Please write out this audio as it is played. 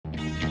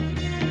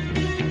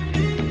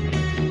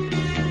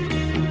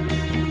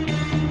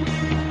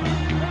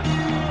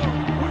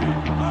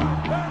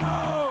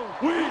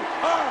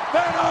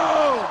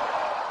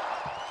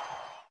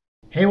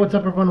Hey, what's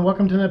up, everyone?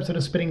 Welcome to an episode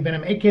of Spitting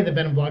Venom, aka the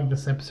Venom Vlog. This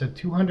is episode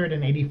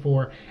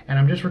 284, and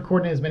I'm just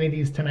recording as many of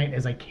these tonight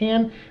as I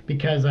can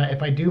because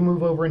if I do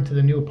move over into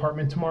the new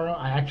apartment tomorrow,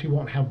 I actually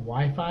won't have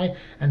Wi-Fi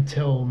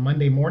until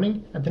Monday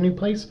morning at the new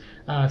place.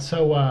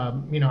 So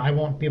I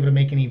won't be able to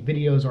make any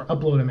videos or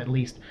upload them at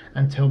least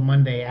until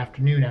Monday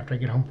afternoon after I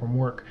get home from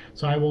work.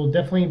 So I will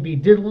definitely be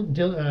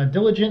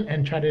diligent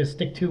and try to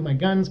stick to my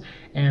guns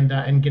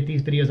and get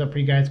these videos up for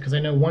you guys, because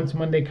I know once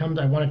Monday comes,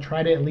 I want to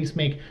try to at least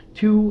make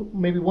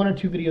maybe one or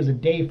two videos a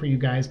day for you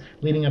guys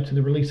leading up to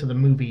the release of the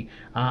movie.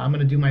 I'm going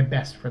to do my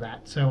best for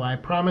that. So I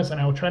promise, and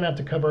I will try not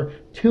to cover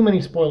too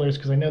many spoilers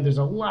because I know there's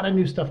a lot of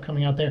new stuff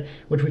coming out there,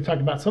 which we've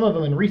talked about some of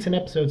them in recent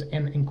episodes,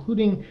 and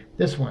including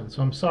this one.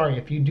 So I'm sorry.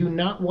 If you do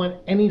not want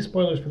any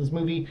spoilers for this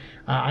movie,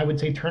 I would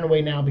say turn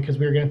away now, because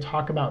we're going to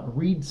talk about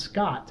Reid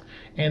Scott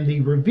and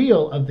the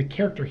reveal of the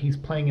character he's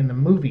playing in the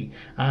movie.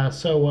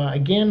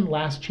 Again,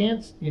 last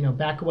chance,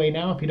 back away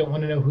now if you don't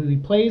want to know who he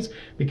plays,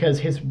 because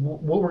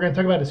what we're going to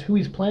talk about is who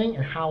he's playing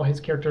and how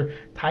his character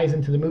ties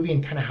into the movie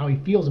and kind of how he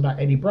feels about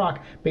Eddie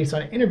Brock based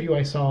on an interview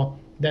I saw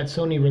that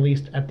Sony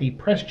released at the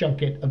press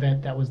junket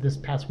event that was this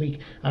past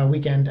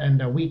weekend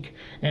and week.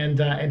 And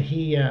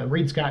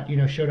Reid Scott,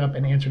 showed up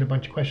and answered a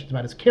bunch of questions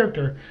about his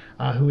character,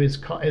 who is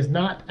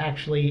not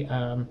actually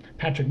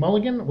Patrick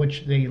Mulligan,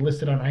 which they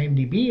listed on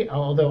IMDb.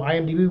 Although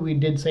IMDb, we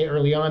did say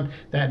early on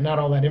that not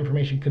all that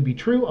information could be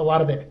true. A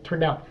lot of it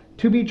turned out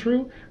to be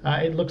true.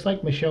 It looks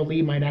like Michelle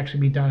Lee might actually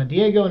be Donna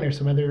Diego, and there's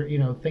some other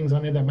things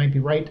on there that might be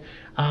right.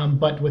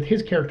 But with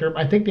his character,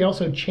 I think they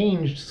also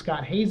changed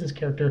Scott Hayes'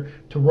 character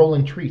to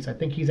Roland Treese. I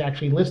think he's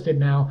actually listed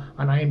now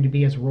on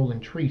IMDb as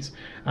Roland Treese.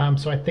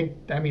 So I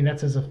think,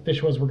 that's as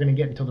official as we're going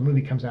to get until the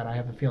movie comes out, I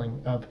have a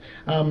feeling of.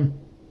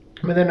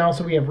 But then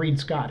also we have Reid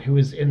Scott, who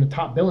is in the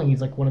top billing. He's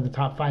like one of the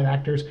top 5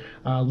 actors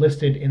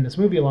listed in this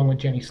movie, along with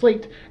Jenny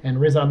Slate and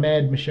Riz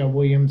Ahmed, Michelle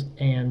Williams,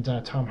 and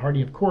Tom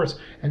Hardy, of course.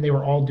 And they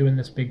were all doing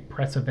this big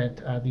press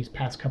event these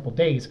past couple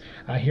days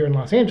here in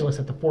Los Angeles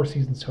at the Four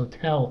Seasons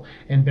Hotel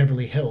in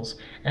Beverly Hills.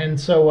 And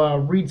so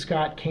Reid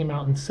Scott came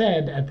out and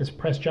said at this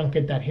press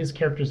junket that his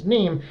character's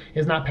name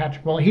is not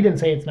Patrick Mulligan. He didn't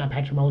say it's not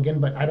Patrick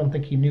Mulligan, but I don't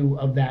think he knew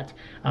of that,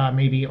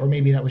 maybe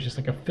that was just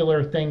like a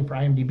filler thing for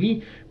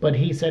IMDb. But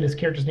he said his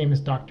character's name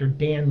is Dr.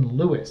 Dan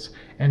Lewis,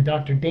 and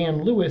Dr.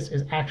 Dan Lewis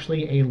is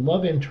actually a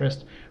love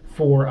interest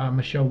for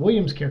Michelle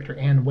Williams' character,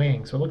 Anne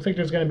Wang. So it looks like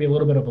there's going to be a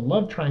little bit of a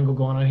love triangle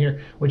going on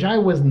here, which I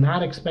was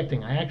not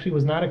expecting. I actually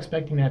was not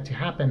expecting that to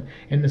happen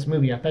in this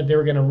movie. I thought they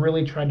were going to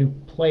really try to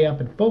play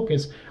up and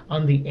focus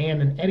on the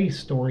Anne and Eddie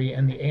story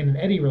and the Anne and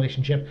Eddie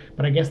relationship,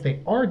 but I guess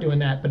they are doing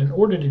that. But in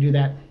order to do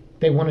that,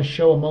 they want to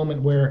show a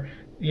moment where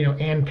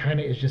Anne kind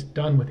of is just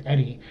done with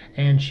Eddie,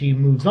 and she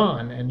moves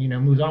on and,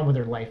 moves on with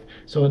her life.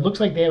 So it looks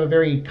like they have a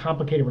very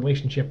complicated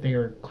relationship. They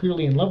are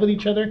clearly in love with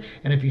each other.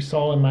 And if you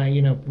saw in my,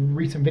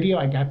 recent video,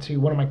 I got to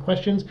one of my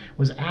questions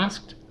was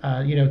asked,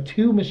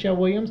 to Michelle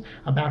Williams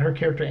about her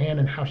character Anne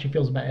and how she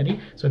feels about Eddie.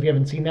 So if you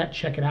haven't seen that,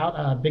 check it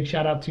out. Big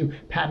shout out to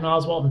Patton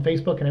Oswalt on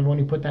Facebook and everyone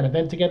who put that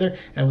event together.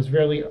 And it was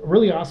really,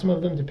 really awesome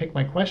of them to pick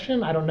my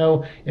question. I don't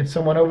know if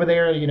someone over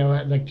there,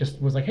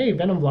 just was like, hey,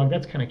 Venom Vlog,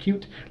 that's kind of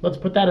cute, let's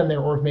put that in there,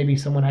 or if maybe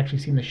someone actually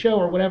seen the show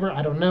or whatever.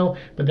 I don't know,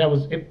 but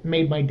it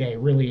made my day.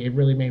 Really, it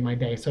really made my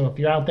day. So if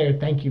you're out there,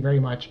 thank you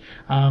very much.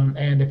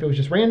 And if it was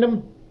just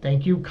random,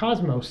 thank you,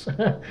 Cosmos,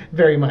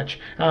 very much.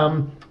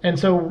 And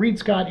so Reid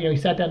Scott, he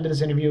sat down to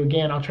this interview.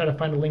 Again, I'll try to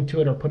find a link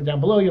to it or put it down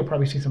below. You'll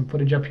probably see some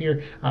footage up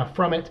here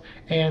from it.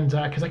 And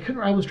because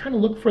I was trying to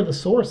look for the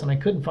source and I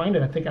couldn't find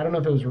it. I don't know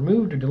if it was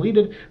removed or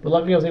deleted, but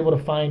luckily I was able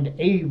to find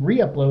a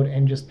re-upload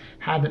and just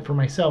have it for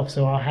myself.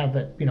 So I'll have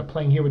it,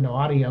 playing here with no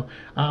audio.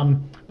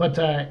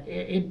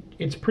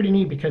 It's pretty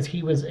neat because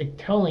he was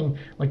telling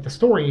like the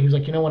story. He was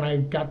like, when I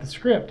got the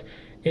script,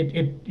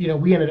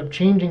 we ended up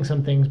changing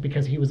some things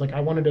because he was like, I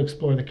wanted to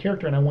explore the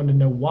character and I wanted to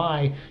know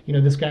why,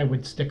 this guy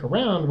would stick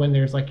around when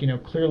there's like,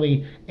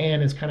 clearly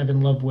Anne is kind of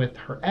in love with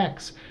her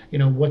ex,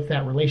 what's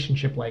that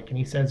relationship like? And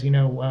he says,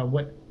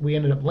 what we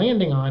ended up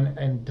landing on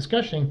and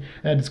discussing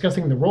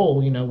the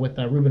role, with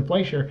Ruben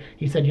Fleischer.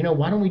 He said,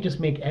 why don't we just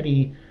make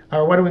Eddie,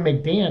 or why don't we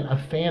make Dan a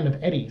fan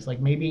of Eddie's? Like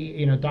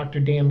maybe, Dr.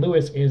 Dan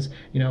Lewis is,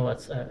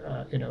 works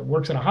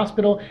at a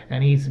hospital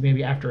and he's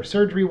maybe after a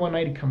surgery one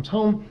night, he comes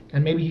home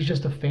and maybe he's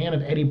just a fan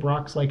of Eddie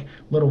Brock's like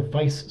little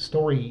Vice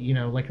story,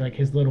 like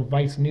his little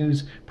Vice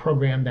news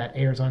program that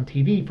airs on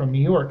TV from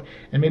New York.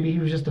 And maybe he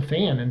was just a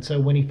fan. And so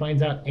when he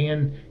finds out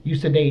Anne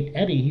used to date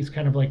Eddie, he's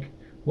kind of like,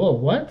 whoa,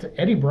 what?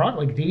 Eddie Brock?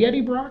 Like the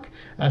Eddie Brock?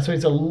 So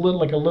he's a little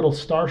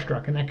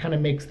starstruck, and that kind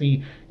of makes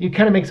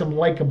him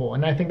likable.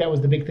 And I think that was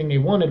the big thing they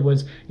wanted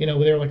was, they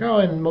were like, oh,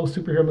 in most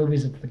superhero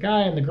movies, it's the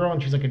guy and the girl,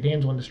 and she's like a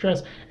damsel in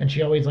distress, and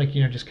she always like,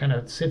 just kind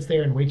of sits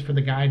there and waits for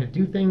the guy to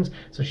do things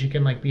so she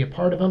can like be a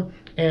part of him.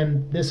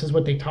 And this is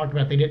what they talked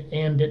about.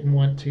 Anne didn't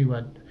want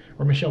to,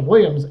 or Michelle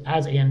Williams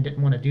as Anne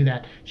didn't want to do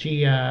that.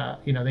 She,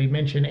 they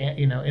mentioned,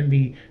 in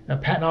the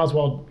Patton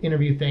Oswalt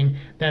interview thing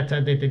that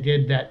they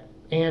did that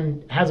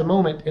Anne has a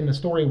moment in the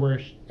story where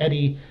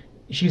Eddie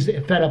she's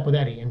fed up with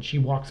Eddie, and she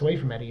walks away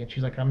from Eddie, and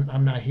she's like,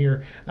 I'm not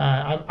here.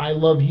 I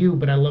love you,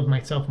 but I love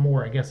myself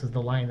more, I guess is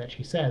the line that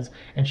she says,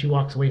 and she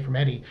walks away from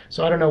Eddie.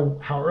 So I don't know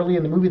how early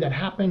in the movie that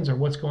happens or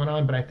what's going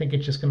on, but I think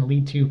it's just going to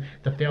lead to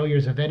the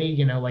failures of Eddie,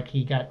 you know, like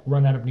he got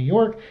run out of New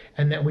York,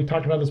 and then we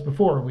talked about this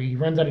before. He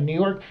runs out of New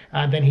York,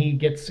 then he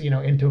gets, you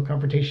know, into a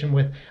confrontation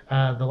with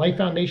the Life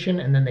Foundation,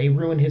 and then they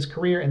ruin his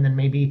career, and then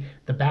maybe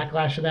the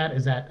backlash of that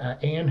is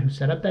that Anne, who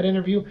set up that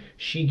interview,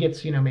 she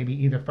gets, you know, maybe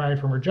either fired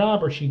from her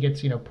job, or she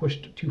gets, you know,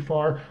 pushed too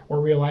far,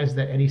 or realized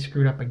that Eddie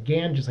screwed up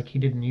again, just like he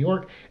did in New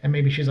York. And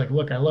maybe she's like,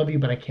 look, I love you,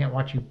 but I can't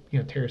watch you, you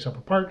know, tear yourself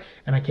apart,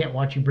 and I can't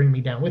watch you bring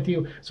me down with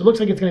you. So it looks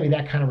like it's going to be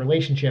that kind of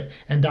relationship.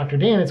 And Dr.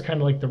 Dan is kind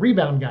of like the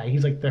rebound guy.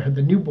 He's like the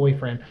new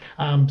boyfriend.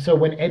 So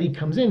when Eddie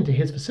comes into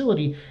his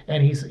facility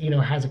and he's, you know,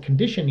 has a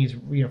condition, he's,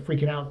 you know,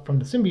 freaking out from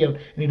the symbiote,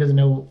 and he doesn't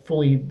know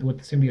fully what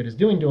the symbiote is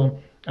doing to him.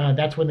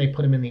 That's when they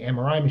put him in the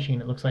MRI machine,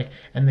 it looks like,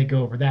 and they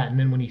go over that. And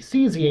then when he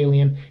sees the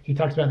alien, he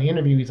talks about in the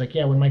interview, he's like,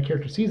 yeah, when my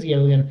character sees the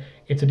alien,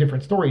 it's a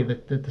different story.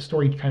 The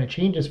story kind of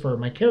changes for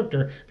my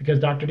character, because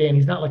Dr. Dan,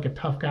 he's not like a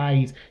tough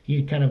guy.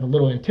 He's kind of a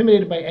little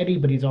intimidated by Eddie,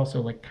 but he's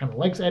also like kind of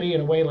likes Eddie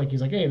in a way. Like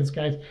he's like, hey, this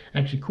guy's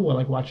actually cool. I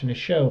like watching his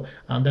show.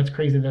 That's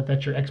crazy that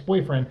that's your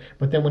ex-boyfriend.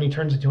 But then when he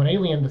turns into an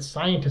alien, the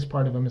scientist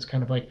part of him is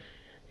kind of like,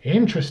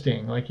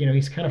 interesting. Like, you know,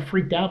 he's kind of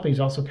freaked out, but he's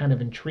also kind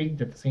of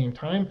intrigued at the same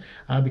time,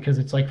 because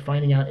it's like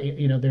finding out,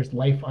 you know, there's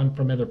life on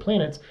from other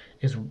planets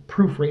is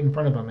proof right in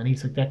front of him. And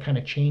he's like, that kind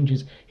of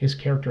changes his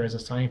character as a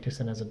scientist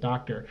and as a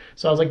doctor.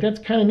 So I was like, that's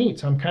kind of neat.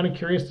 So I'm kind of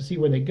curious to see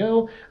where they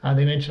go.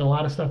 They mentioned a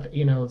lot of stuff,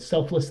 you know,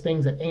 selfless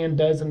things that Anne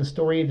does in the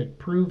story that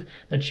prove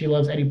that she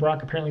loves Eddie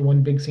Brock. Apparently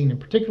one big scene in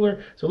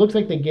particular. So it looks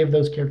like they give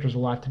those characters a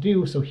lot to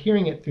do. So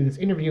hearing it through this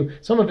interview,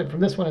 some of it from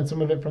this one and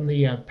some of it from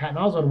the Patton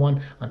Oswalt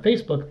one on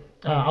Facebook,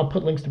 I'll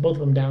put links to both of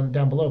them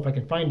down below if I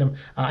can find them.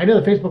 I know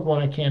the Facebook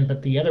one I can,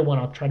 but the other one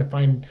I'll try to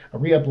find a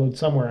re-upload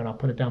somewhere, and I'll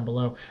put it down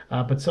below.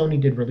 But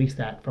Sony did release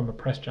that from a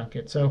press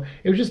junket. So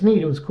it was just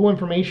neat. It was cool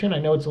information. I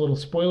know it's a little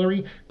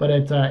spoilery, but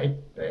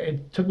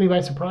it took me by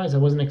surprise. I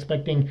wasn't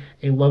expecting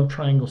a love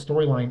triangle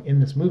storyline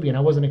in this movie, and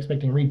I wasn't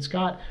expecting Reid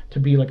Scott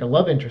to be like a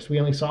love interest. We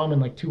only saw him in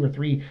like 2 or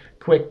 3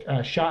 quick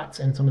shots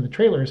in some of the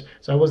trailers,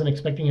 so I wasn't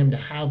expecting him to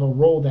have a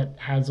role that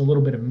has a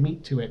little bit of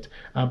meat to it.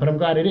 But I'm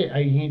glad it is.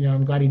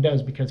 I'm glad he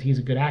does, because he's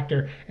a good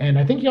actor, and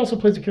I think he also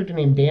plays a character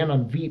named Dan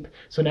on Veep.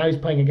 So now he's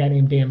playing a guy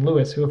named Dan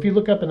Lewis, who, if you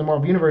look up in the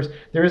Marvel Universe,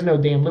 there is no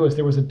Dan Lewis.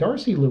 There was a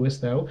Darcy Lewis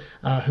though,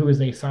 who is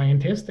a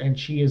scientist, and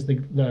she is the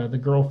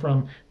girl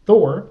from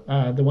Thor,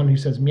 the one who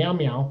says meow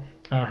meow.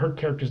 Her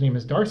character's name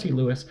is Darcy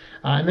Lewis.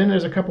 And then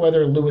there's a couple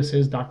other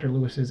Lewises, Dr.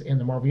 Lewises in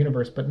the Marvel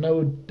Universe, but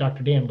no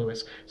Dr. Dan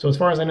Lewis. So as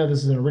far as I know,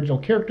 this is an original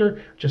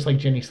character, just like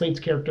Jenny Slate's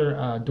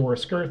character, Dora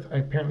Skirth.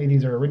 Apparently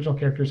these are original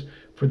characters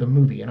for the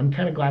movie. And I'm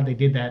kind of glad they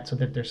did that, so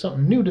that there's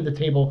something new to the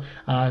table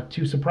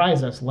to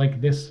surprise us,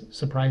 like this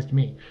surprised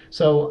me.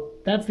 So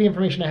that's the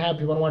information I have.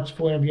 If you want to watch the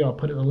full interview, I'll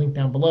put the link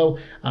down below.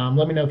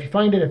 Let me know if you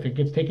find it. If it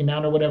gets taken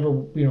down or whatever,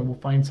 you know, we'll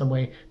find some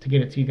way to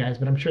get it to you guys.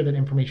 But I'm sure that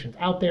information's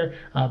out there.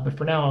 But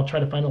for now, I'll try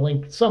to find a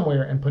link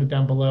somewhere and put it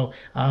down below.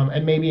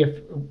 And maybe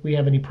if we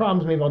have any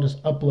problems, maybe I'll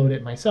just upload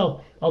it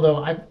myself.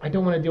 Although I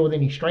don't want to deal with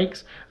any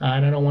strikes,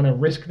 and I don't want to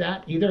risk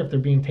that either if they're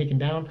being taken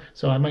down.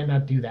 So I might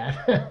not do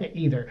that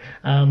either.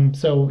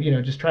 So, you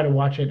know, just try to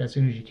watch it as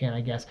soon as you can,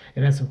 I guess.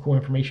 It has some cool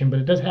information, but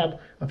it does have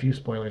a few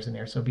spoilers in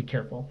there, so be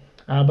careful.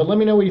 But let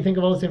me know what you think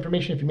of all this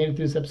information. If you made it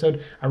through this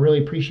episode, I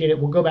really appreciate it.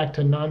 We'll go back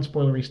to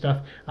non-spoilery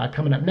stuff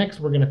coming up next.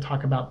 We're going to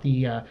talk about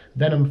the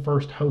Venom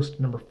First Host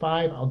number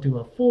 5. I'll do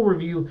a full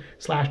review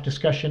 /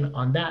 discussion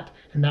on that,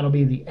 and that'll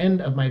be the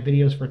end of my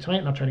videos for tonight,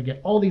 and I'll try to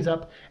get all these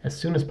up as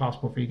soon as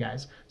possible for you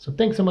guys. So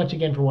thanks so much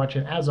again for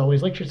watching. As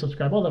always, like, share,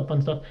 subscribe, all that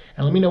fun stuff,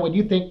 and let me know what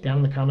you think down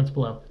in the comments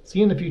below. See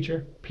you in the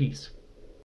future. Peace.